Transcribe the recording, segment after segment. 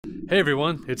Hey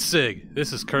everyone, it's Sig.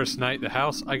 This is Cursed Night the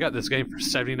House. I got this game for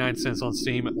 79 cents on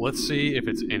Steam. Let's see if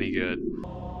it's any good.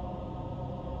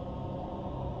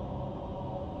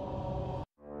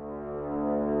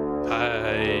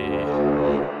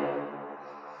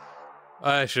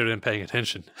 I should have been paying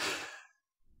attention.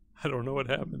 I don't know what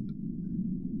happened.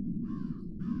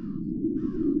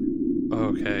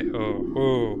 Okay,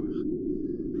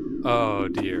 oh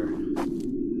dear.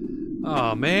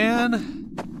 Oh man!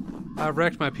 I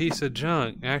wrecked my piece of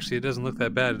junk. Actually, it doesn't look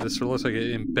that bad. It just sort of looks like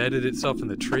it embedded itself in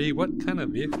the tree. What kind of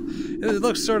vehicle? It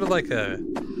looks sort of like a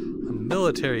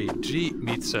military Jeep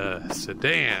meets a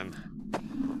sedan.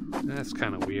 That's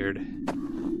kind of weird.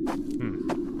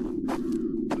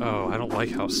 Oh, I don't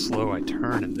like how slow I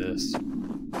turn in this.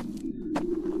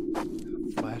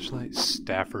 Flashlight,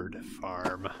 Stafford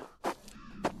Farm.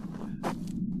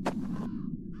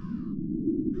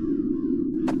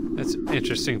 That's an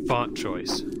interesting font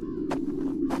choice.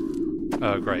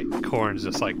 Oh, great. Corn's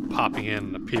just like popping in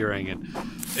and appearing and...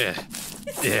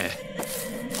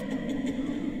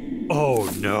 Oh,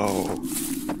 no.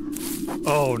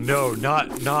 Oh, no. Not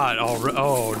already.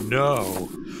 Oh, no.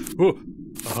 Ooh.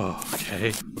 Oh,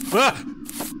 okay. Ah!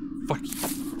 Fuck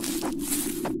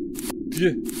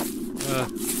you.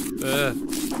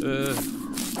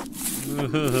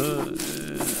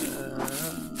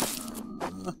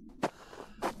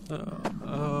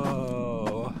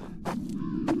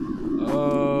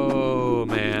 Oh,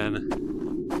 man.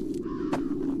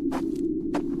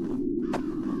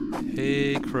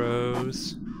 Hey,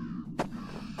 crows.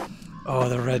 Oh,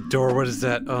 the red door. What is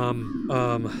that?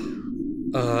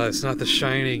 It's not The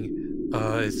Shining.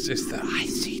 It's the I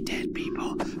See Dead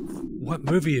People. What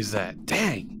movie is that?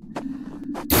 Dang.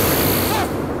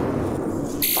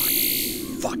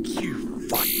 Fuck you.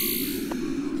 Fuck.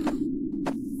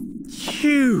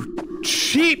 You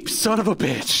cheap son of a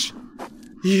bitch.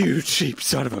 You cheap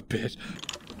son of a bitch.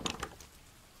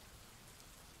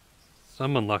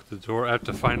 Someone locked the door. I have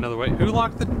to find another way. Who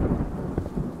locked the...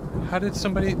 How did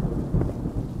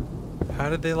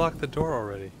they lock the door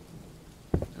already?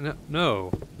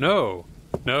 No.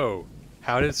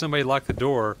 How did somebody lock the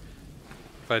door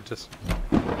if I just...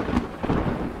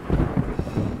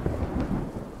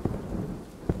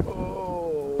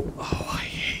 Oh, I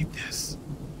hate this.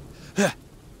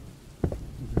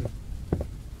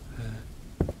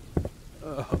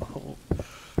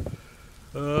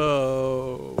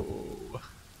 Oh.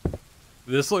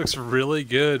 This looks really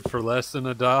good for less than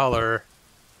 $1.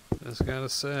 Just gotta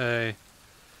say.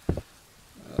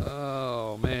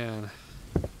 Oh, man.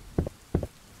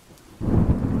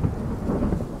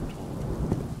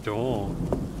 Don't.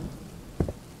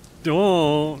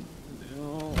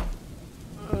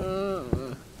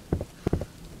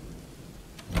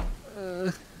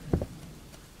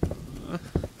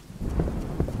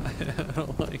 I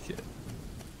don't like it.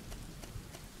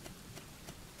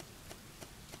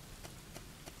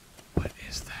 What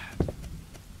is that?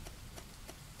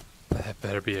 That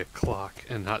better be a clock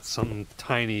and not something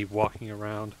tiny walking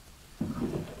around.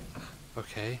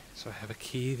 Okay, so I have a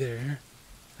key there.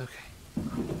 Okay.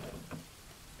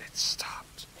 It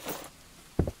stopped.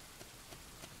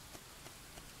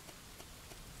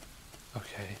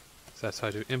 Okay, so that's how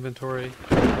I do inventory.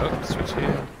 Oh, switch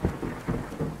hand.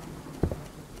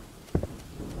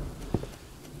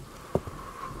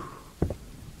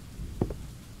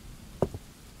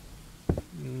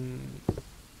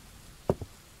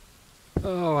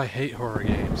 Oh, I hate horror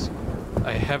games.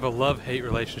 I have a love-hate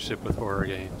relationship with horror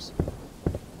games.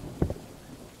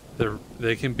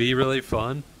 They can be really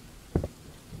fun,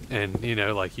 and you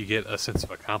know, like you get a sense of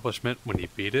accomplishment when you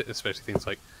beat it, especially things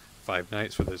like Five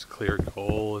Nights where there's a clear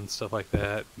goal and stuff like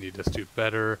that, and you just do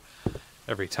better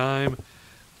every time.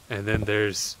 And then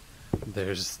there's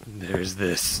this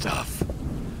stuff.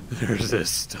 There's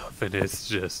this stuff, and it's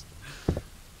just...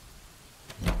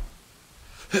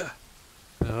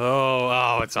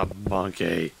 Oh, it's a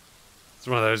monkey. It's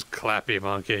one of those clappy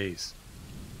monkeys.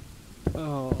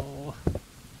 Oh.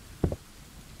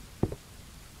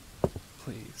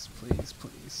 Please.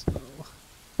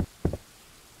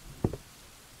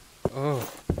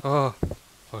 Oh.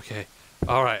 Okay.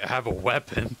 Alright, I have a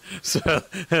weapon. So,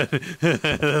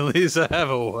 at least I have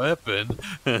a weapon.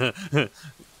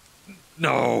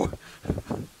 No!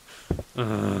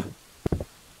 What?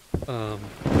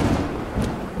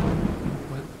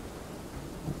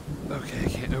 Okay, I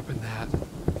can't open that.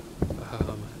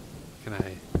 Can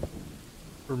I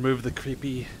remove the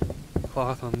creepy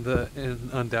cloth on the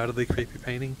undoubtedly creepy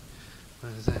painting?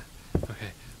 What is that?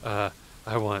 Okay,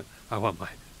 I want my...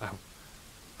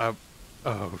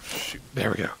 oh, shoot.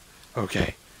 There we go.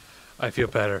 Okay. I feel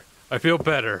better. I feel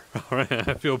better. All right,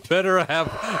 I feel better. I have.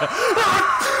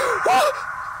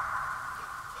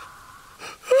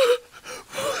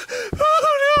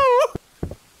 Oh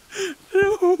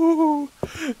no!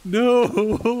 No!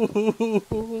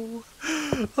 No!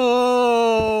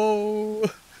 Oh!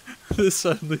 This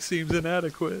suddenly seems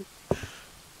inadequate.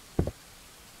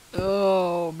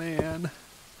 Oh man.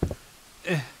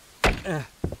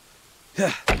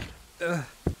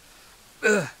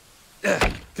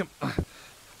 Come on.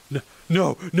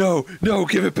 No, no, no,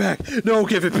 give it back. No,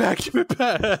 give it back. Give it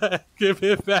back. Give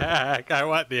it back. I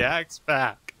want the axe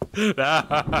back. No.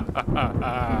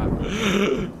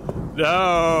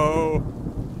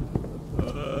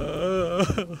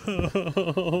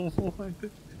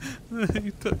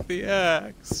 He took the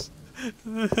axe.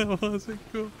 That wasn't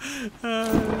cool.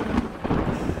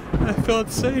 I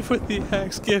felt safe with the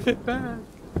axe. Give it back.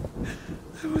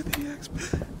 I want the axe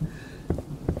back.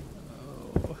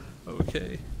 Oh,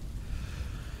 okay.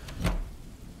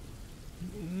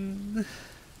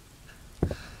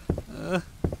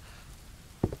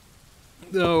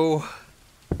 No.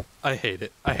 I hate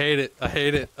it. I hate it. I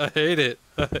hate it. I hate it.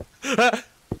 I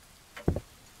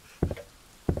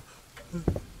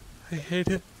hate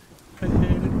it. I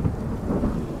hate it.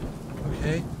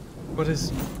 Okay. What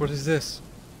is this?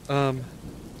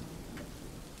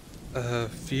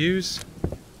 Fuse?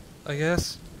 I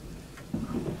guess?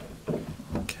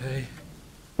 Okay.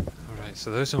 Alright,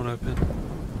 so those don't open.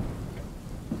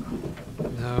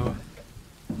 No.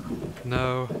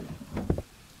 No.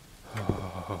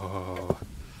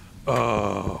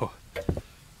 Oh.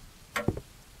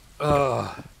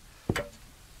 Oh.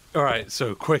 Alright,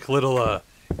 so quick little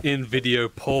in-video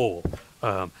poll.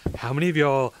 How many of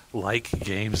y'all like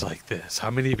games like this? How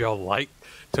many of y'all like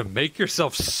to make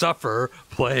yourself suffer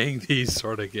playing these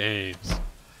sort of games?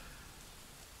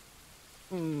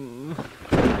 No.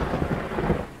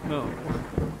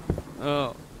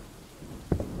 Oh.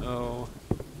 No.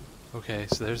 Okay,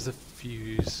 so there's the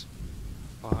fuse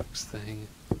box thing.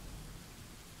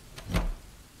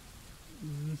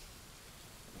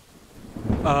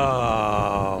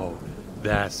 Oh,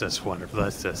 that's just wonderful.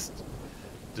 That's just,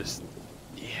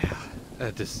 yeah,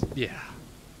 yeah.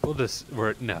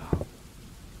 We're no,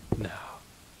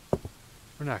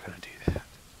 we're not gonna do that.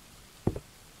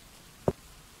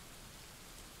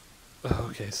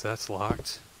 Okay, so that's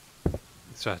locked.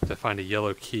 So I have to find a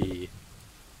yellow key.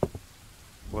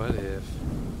 What if?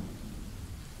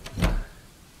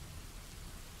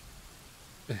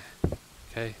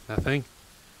 Okay, nothing.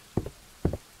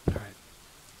 Alright.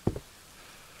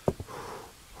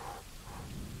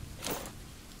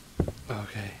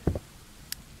 Okay.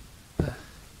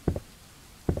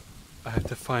 I have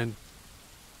to find...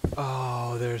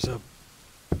 Oh, there's a...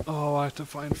 Oh, I have to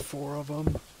find 4 of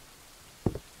them.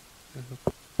 There's a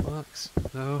box.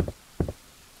 No.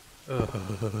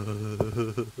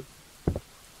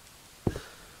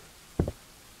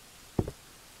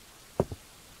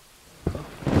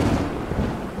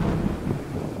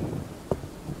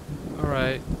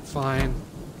 Alright, fine.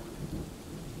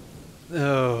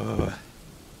 Oh.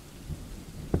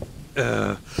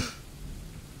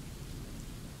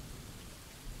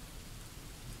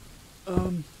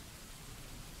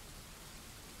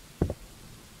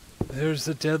 There's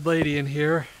a dead lady in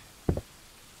here.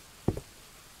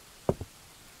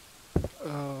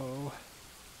 Oh.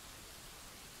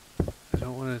 I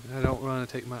don't want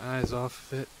to take my eyes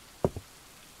off of it.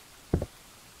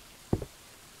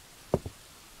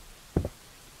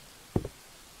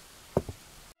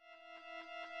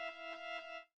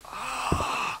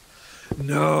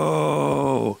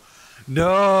 No,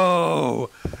 no,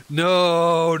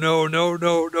 no, no, no,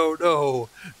 no, no, no,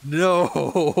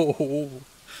 no.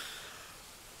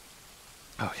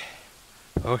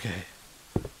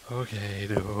 Okay,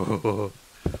 no.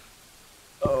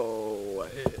 Oh,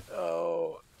 oh.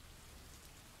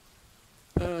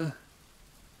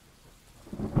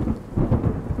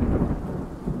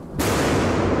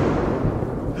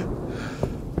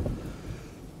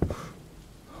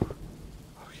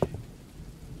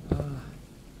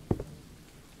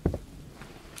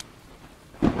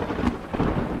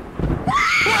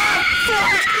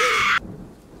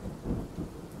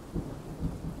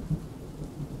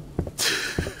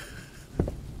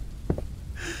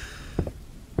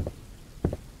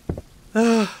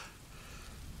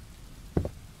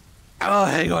 Oh,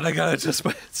 hang on, I gotta adjust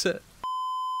my headset.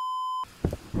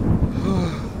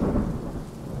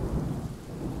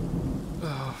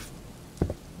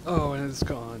 Oh, and it's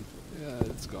gone. Yeah,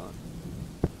 it's gone.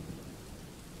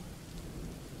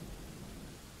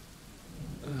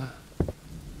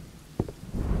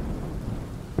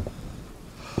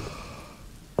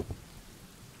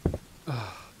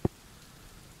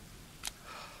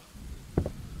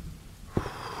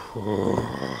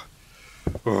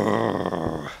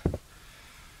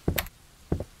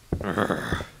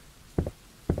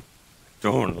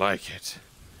 Don't like it.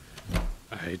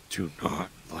 I do not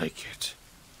like it.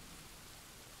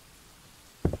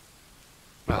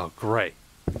 Oh, great.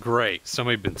 Great.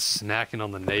 Somebody been snacking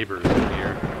on the neighbors in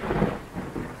here.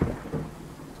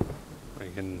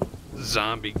 Freaking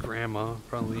zombie grandma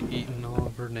probably eating all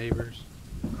of her neighbors.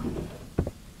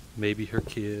 Maybe her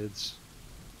kids.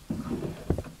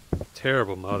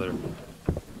 Terrible mother.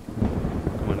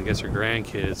 When I guess her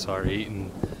grandkids are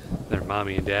eating their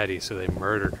mommy and daddy, so they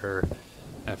murdered her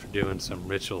after doing some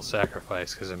ritual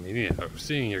sacrifice. Because, I mean, you know,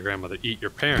 seeing your grandmother eat your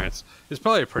parents is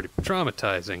probably pretty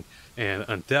traumatizing. And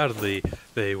undoubtedly,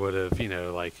 they would have, you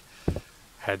know, like,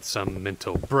 had some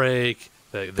mental break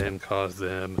that then caused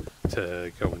them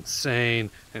to go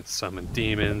insane and summon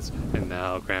demons. And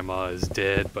now grandma is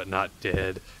dead, but not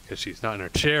dead because she's not in her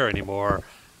chair anymore.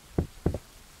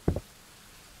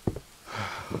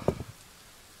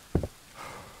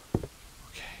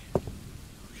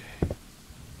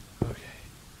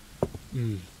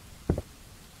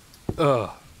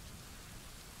 Ugh.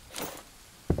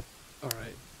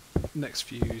 Alright. Next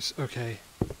fuse. Okay.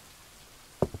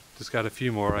 Just got a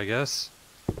few more, I guess.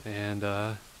 And,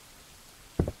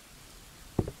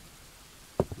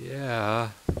 yeah.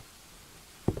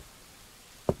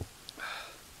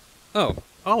 Oh,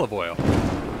 olive oil.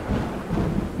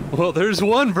 Well, there's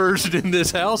one version in this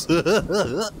house.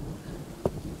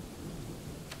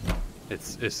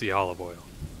 It's the olive oil.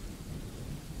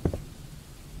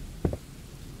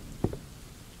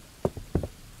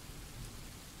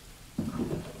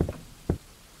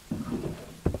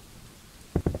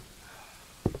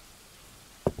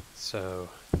 So,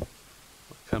 when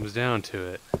it comes down to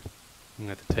it, I'm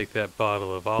going to have to take that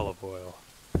bottle of olive oil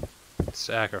and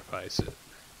sacrifice it.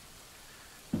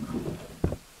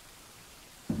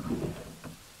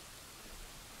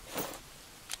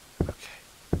 Okay.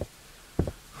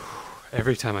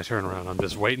 Every time I turn around, I'm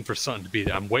just waiting for something to be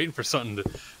there. I'm waiting for something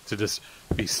to just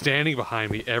be standing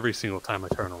behind me every single time I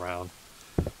turn around.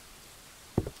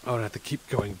 Oh, and I have to keep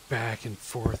going back and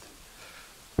forth.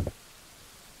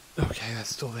 Okay,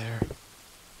 that's still there.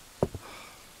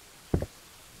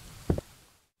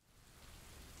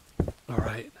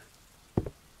 Alright.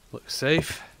 Looks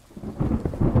safe.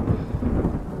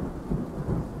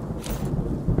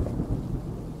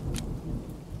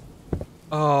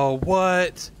 Oh,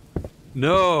 what?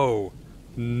 No!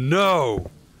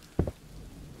 No!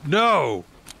 No!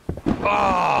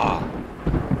 Ah!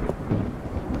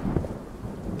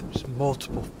 There's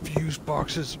multiple fuse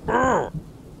boxes. Urgh!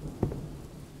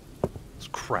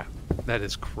 Crap. That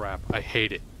is crap. I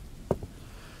hate it.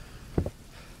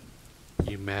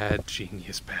 You mad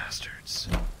genius bastards.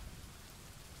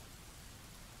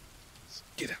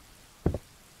 Get out.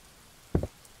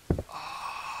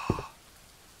 Oh.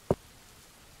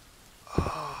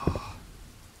 Oh.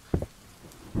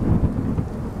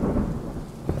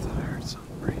 I thought I heard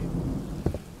something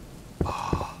breathe.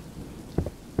 Oh.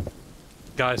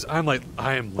 Guys, I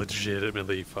am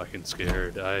legitimately fucking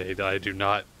scared. I do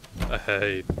not.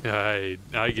 I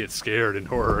get scared in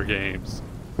horror games.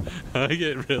 I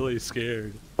get really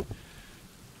scared.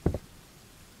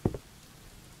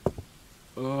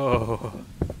 Oh.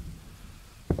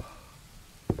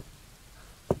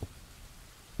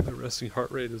 My resting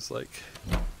heart rate is like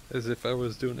as if I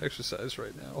was doing exercise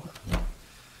right now.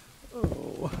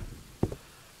 Oh.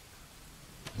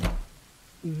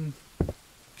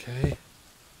 Okay.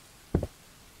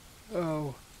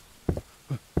 Oh.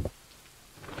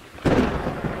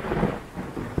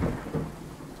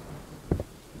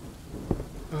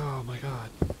 Oh my god.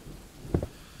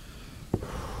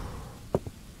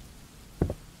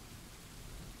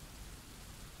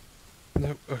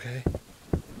 Nope, okay.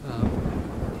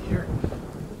 Here.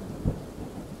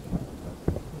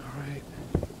 Alright.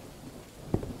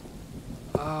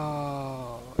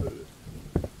 Oh.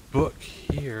 Book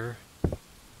here.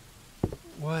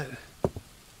 What?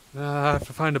 Now I have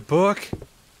to find a book?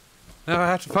 Now I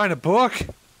have to find a book?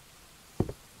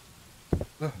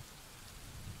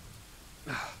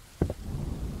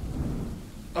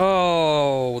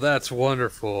 Oh, that's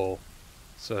wonderful.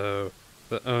 So,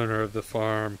 the owner of the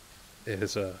farm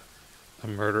is a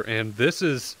murderer, and this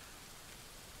is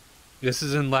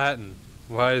in Latin.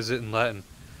 Why is it in Latin?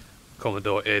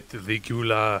 Commodore et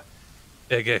ligula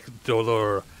ege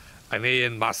dolor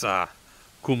anein massa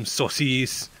cum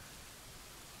socis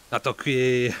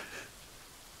atoque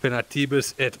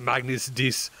penatibus et magnis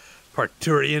dis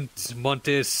parturient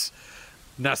montes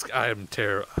nasc. I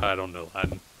don't know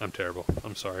Latin. I'm terrible.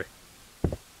 I'm sorry.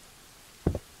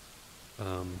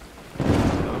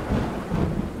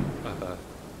 Book?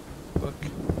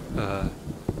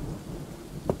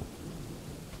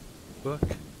 Book?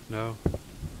 No.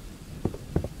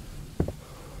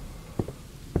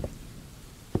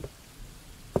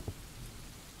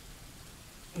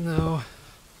 No.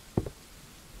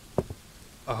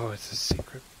 Oh, it's a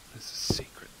secret. It's a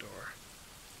secret door.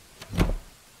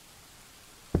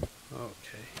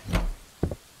 Okay.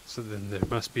 So then there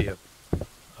must be a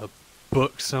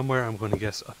book somewhere. I'm going to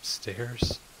guess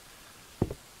upstairs.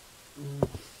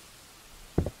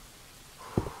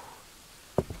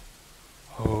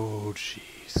 Oh,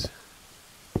 jeez.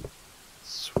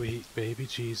 Sweet baby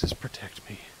Jesus, protect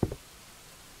me.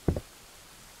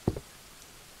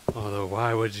 Although,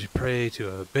 why would you pray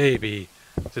to a baby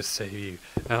to save you?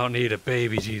 I don't need a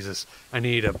baby Jesus. I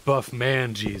need a buff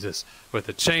man Jesus with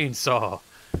a chainsaw.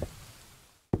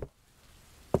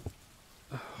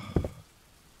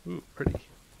 Ooh, pretty.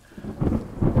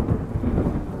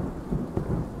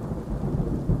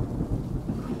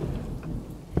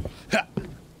 Ha!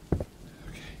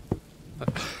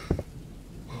 Okay.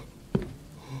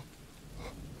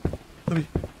 Let me.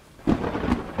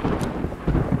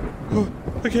 Oh,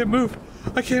 I can't move.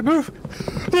 I can't move.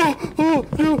 Oh,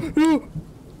 no, no.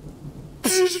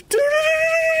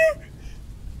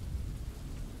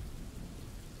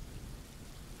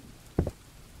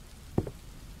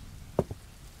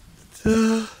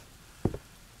 Oh.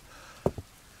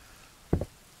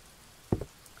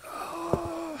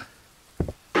 Ah!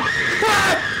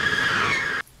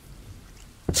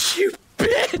 You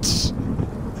bitch!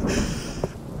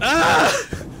 Ah!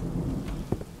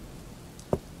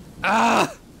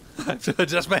 Ah! I have to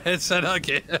adjust my headset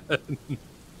again.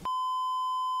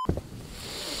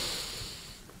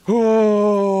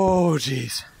 Oh,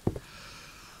 jeez.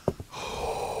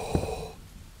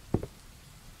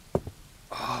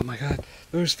 Oh my god,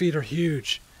 those feet are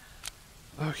huge.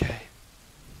 Okay.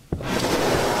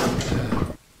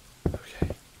 Okay.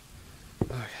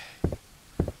 Okay.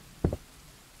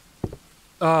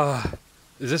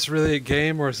 Is this really a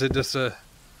game or is it just a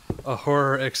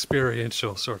horror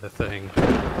experiential sort of thing?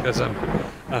 Because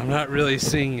I'm not really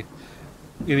seeing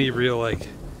any real like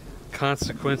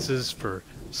consequences for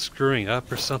screwing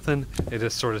up or something. It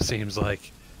just sort of seems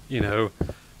like, you know,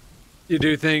 you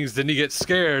do things, then you get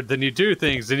scared, then you do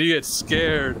things, then you get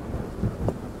scared.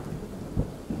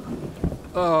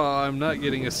 Oh, I'm not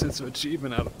getting a sense of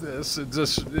achievement out of this. It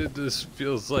just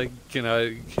feels like, can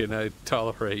I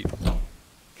tolerate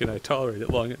it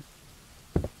long enough?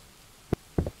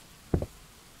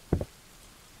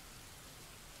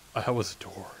 That was a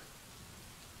door.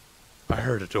 I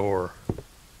heard a door.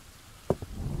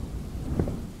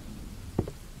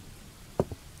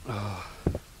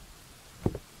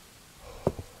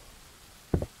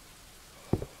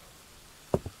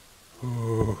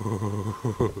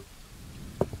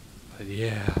 But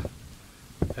yeah,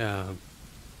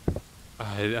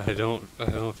 I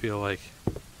don't feel like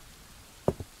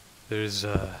there's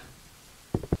a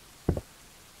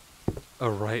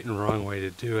right and wrong way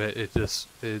to do it. It just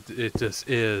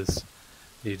is.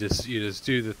 You just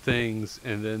do the things,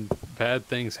 and then bad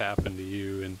things happen to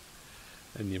you,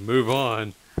 and you move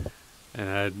on.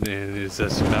 And it's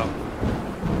just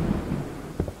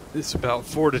about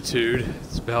fortitude.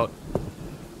 It's about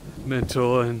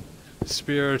mental and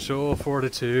spiritual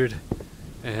fortitude,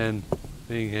 and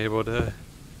being able to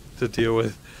deal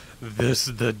with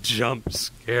the jump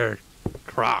scare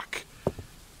croc.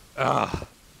 Ah.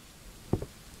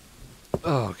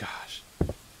 Oh gosh.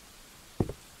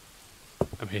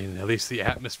 I mean, at least the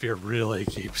atmosphere really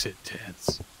keeps it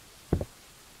tense.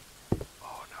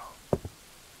 Oh no.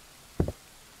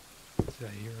 Did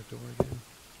I hear a door again? I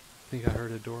think I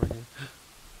heard a door again.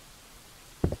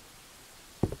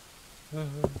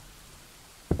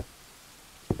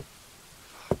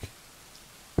 Fuck.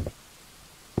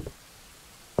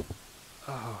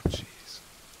 Oh jeez.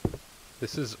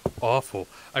 This is awful.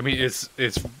 I mean,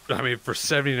 I mean, for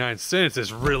 79 cents,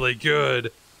 it's really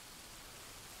good.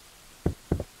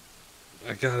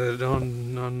 I got it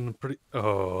on pretty.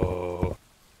 Oh.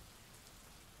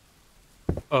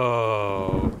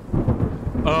 Oh.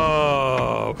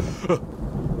 Oh.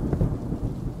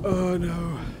 Oh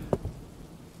no.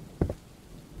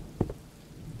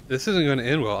 This isn't going to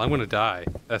end well. I'm going to die.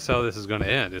 That's how this is going to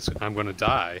end. I'm going to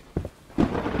die.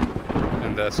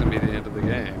 And that's going to be the end of the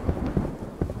game.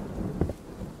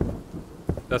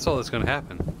 That's all that's going to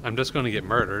happen. I'm just going to get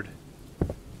murdered.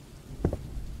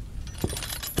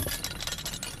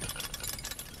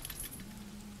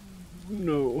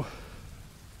 No.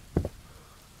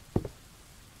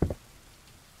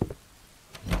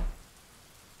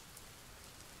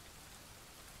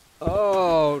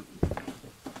 Oh.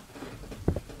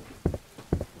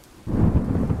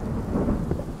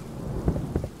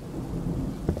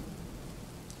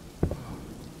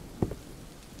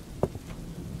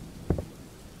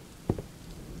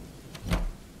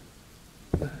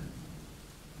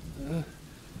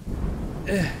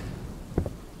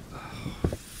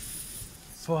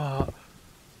 Fuck.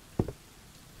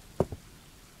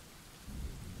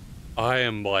 I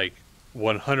am like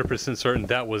 100% certain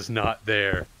that was not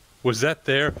there. Was that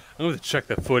there? I'm going to check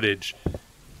the footage.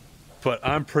 But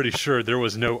I'm pretty sure there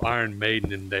was no Iron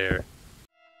Maiden in there.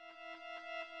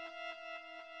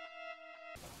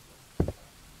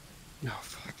 Oh,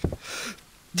 fuck.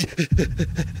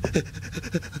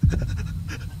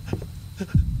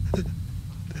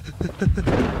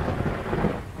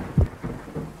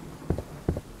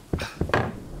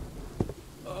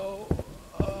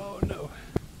 Oh no.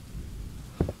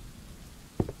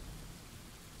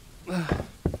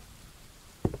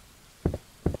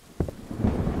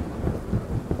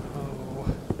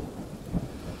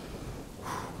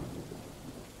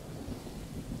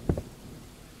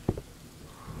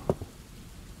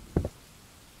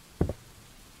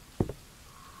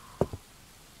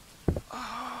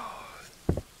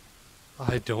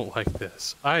 I don't like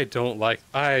this. I don't like.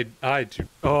 I do.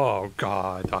 Oh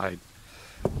God.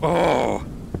 Oh.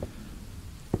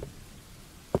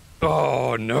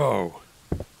 Oh no.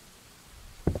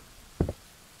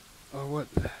 Oh what?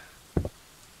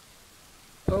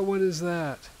 Oh what is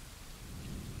that?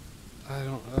 I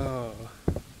don't.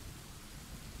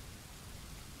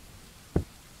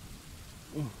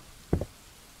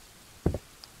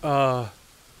 Oh.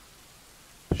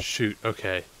 Shoot.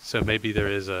 Okay. So maybe there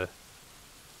is a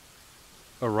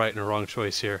right and a wrong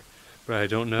choice here, but I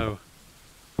don't know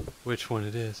which one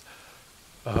it is.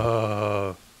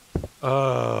 Oh,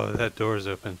 that door's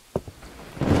open.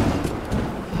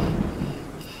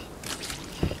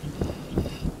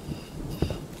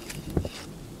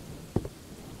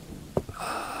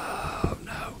 Oh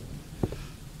no.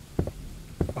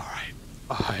 All right,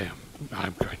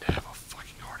 I'm going to have a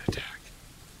fucking heart attack.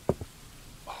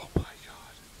 Oh my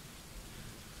god.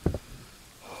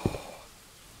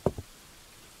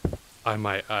 I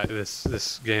might.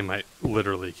 This game might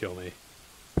literally kill me.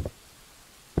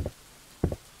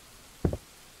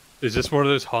 Is this one of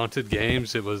those haunted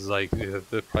games? It was like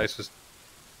the price was.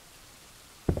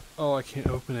 Oh, I can't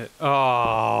open it.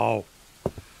 Oh.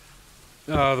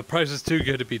 Oh, the price is too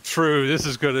good to be true. This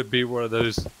is going to be one of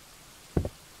those.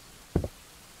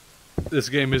 This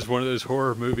game is one of those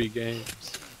horror movie games.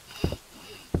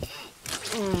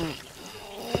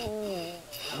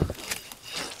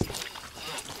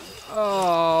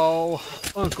 Oh,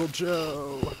 Uncle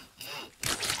Joe.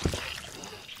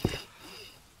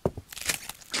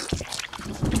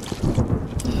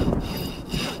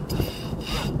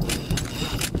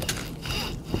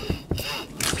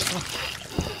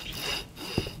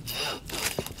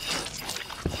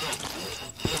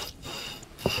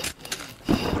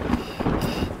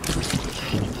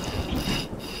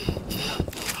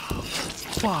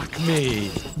 Fuck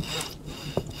me.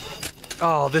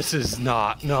 Oh, this is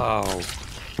not. No.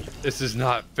 This is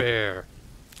not fair.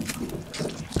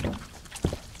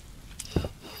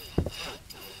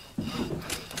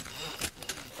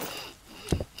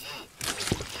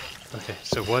 Okay,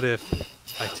 so what if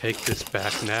I take this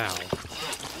back now?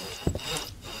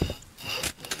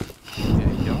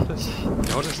 Yeah, y'all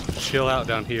just chill out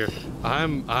down here.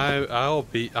 I'll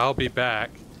be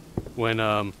back when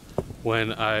I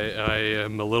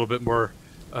am a little bit more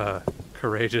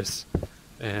courageous,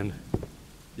 and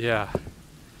yeah.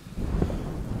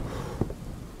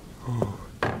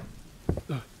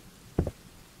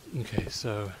 Okay,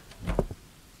 so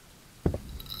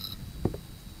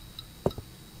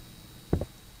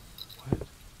what?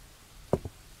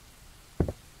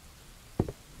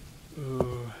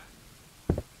 Ooh.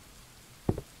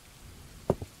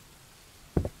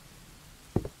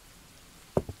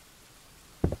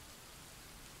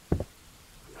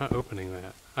 I'm not opening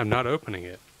that. I'm not opening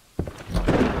it.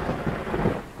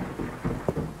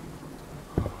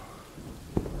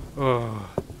 Oh.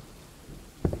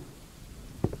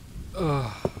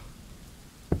 Oh.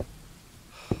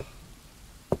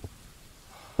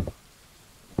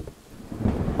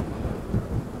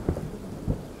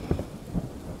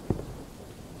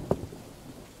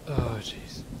 Oh,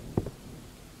 jeez.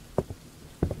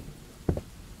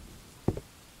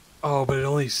 Oh, but it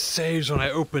only saves when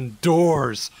I open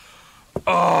doors.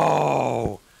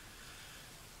 Oh.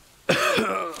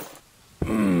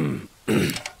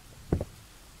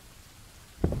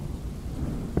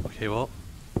 Okay, well,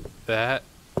 that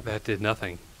did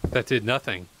nothing. That did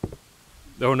nothing.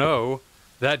 Oh no,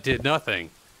 that did nothing.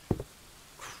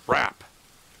 Crap.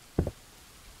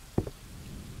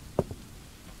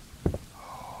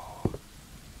 Oh.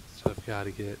 So I've got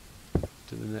to get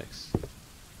to the next.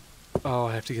 Oh,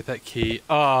 I have to get that key.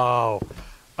 Oh.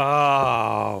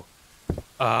 Oh.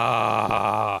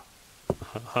 Ah.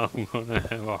 I'm gonna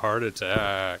have a heart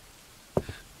attack.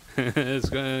 It's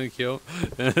gonna kill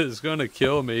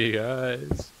me,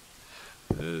 guys.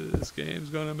 This game's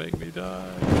gonna make me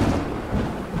die.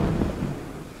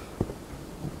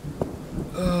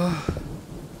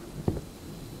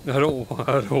 I don't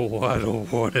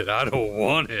want it. I don't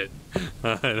want it.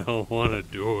 I don't want to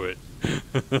do it.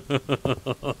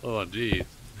 Oh, jeez.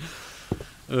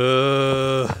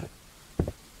 Oh,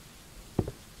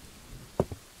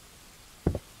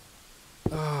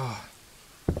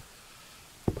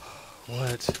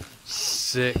 what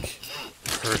sick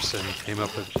person came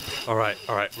up with? All right.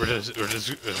 We're just.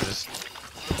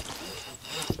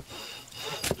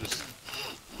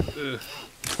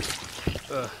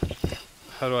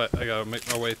 How do I gotta make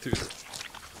my way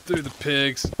through the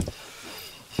pigs.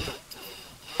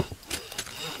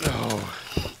 Oh.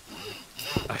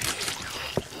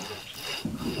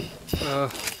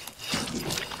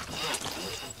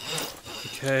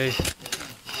 Okay.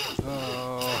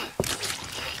 Oh.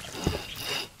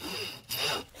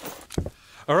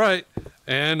 All right.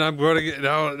 And I'm going to get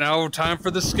now time for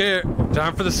the scare.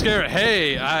 Time for the scare.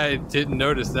 Hey, I didn't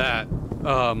notice that.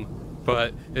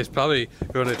 But it's probably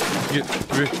going to get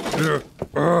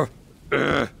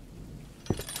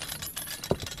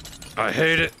I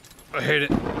hate it. I hate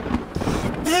it.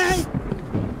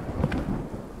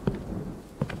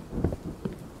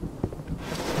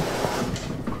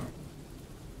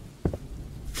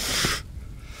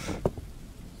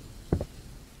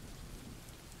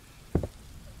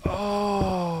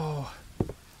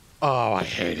 Oh, I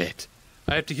hate it.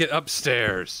 I have to get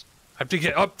upstairs. I have to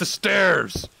get up the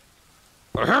stairs.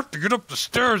 I have to get up the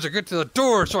stairs and get to the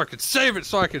door so I can save it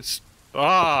so I can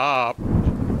stop.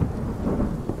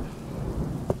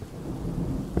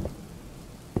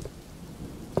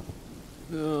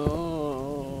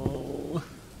 No.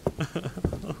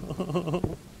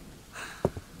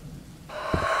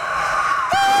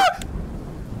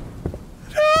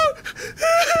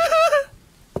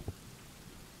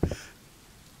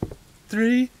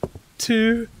 3,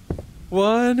 2,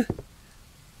 1.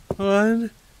 1,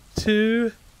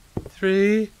 2,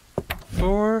 3,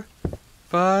 4,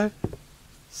 5,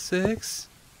 6.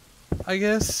 I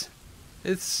guess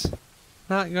it's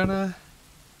not gonna.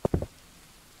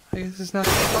 I guess it's not.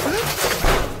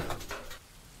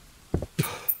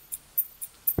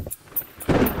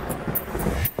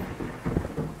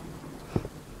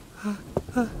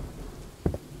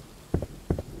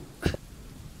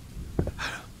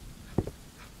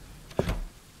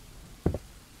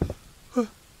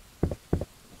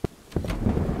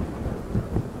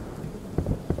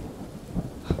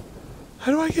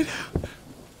 How do I get out?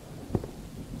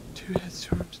 2 heads,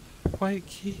 2 arms, white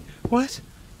key. What?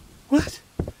 What?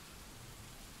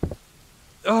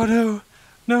 Oh no!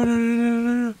 No! No!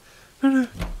 No! No! No!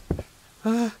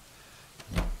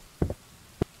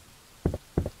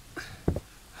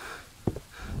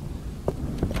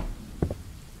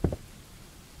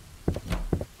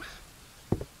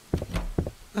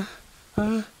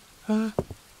 No! No!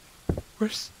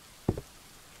 Where's?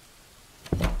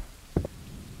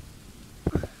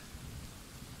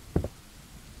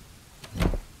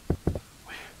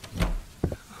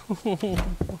 I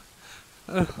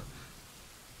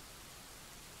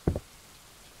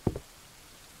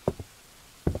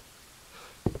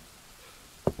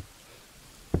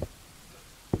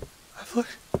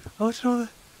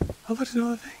looked at all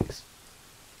the things.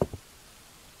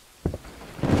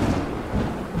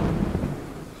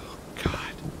 Oh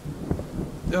God.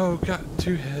 Oh God,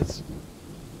 2 heads.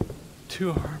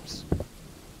 2 arms.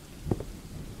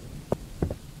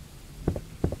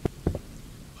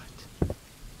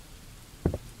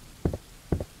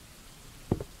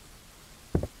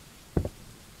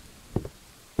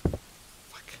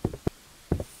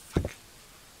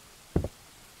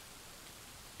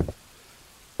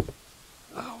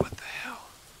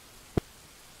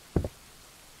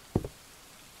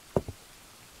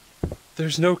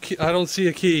 There's no key. I don't see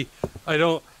a key. I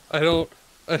don't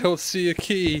see a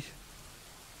key.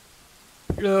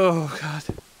 Oh God.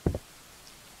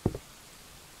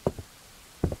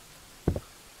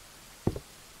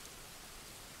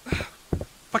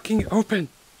 Fucking open.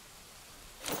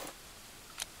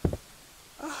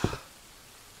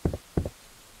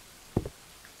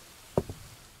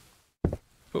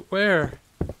 But where?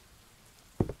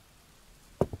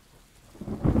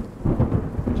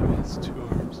 2 hands, 2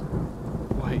 arms.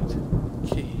 White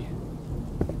key.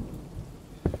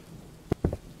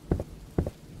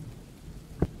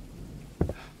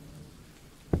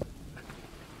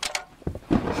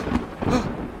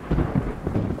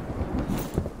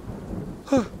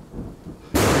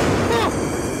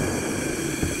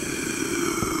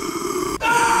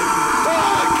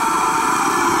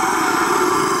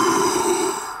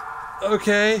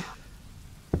 Okay.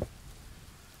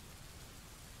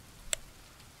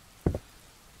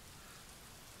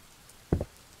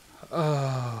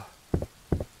 Oh.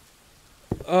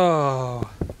 Oh.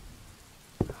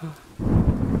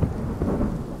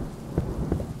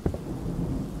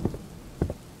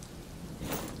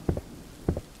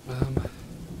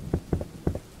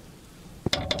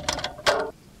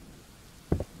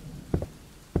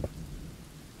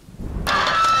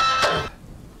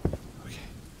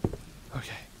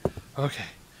 Okay.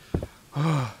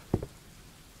 Oh.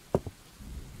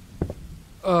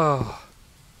 Oh.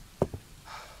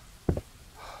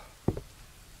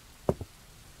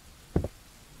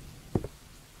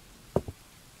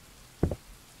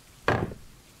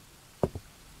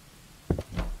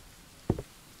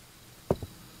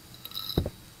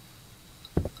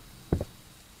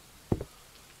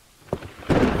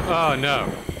 Oh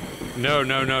no. No,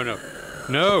 no, no, no.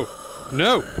 No.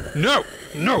 No. No.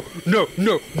 No. No.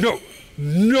 No. No.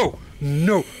 No.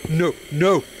 No. No.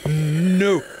 No.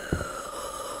 No.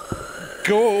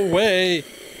 Go away.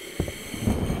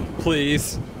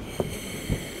 Please.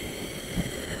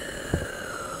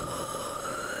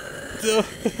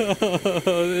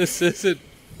 This isn't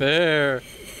fair.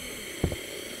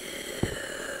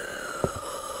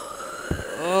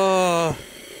 Oh.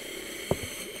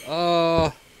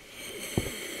 Oh.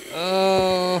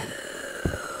 Oh.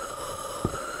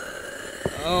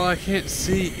 Oh, I can't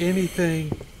see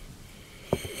anything.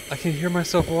 I can hear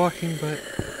myself walking, but...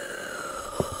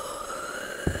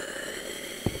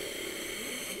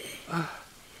 Oh!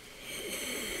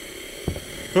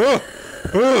 Oh!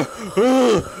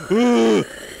 Oh! Oh!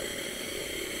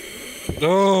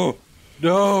 No!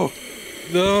 No!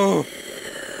 No!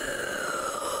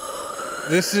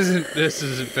 This isn't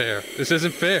fair. This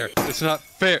isn't fair. It's not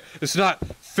fair. It's not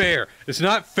fair. It's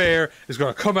not fair. It's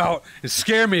gonna come out and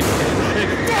scare me.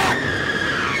 Fuck!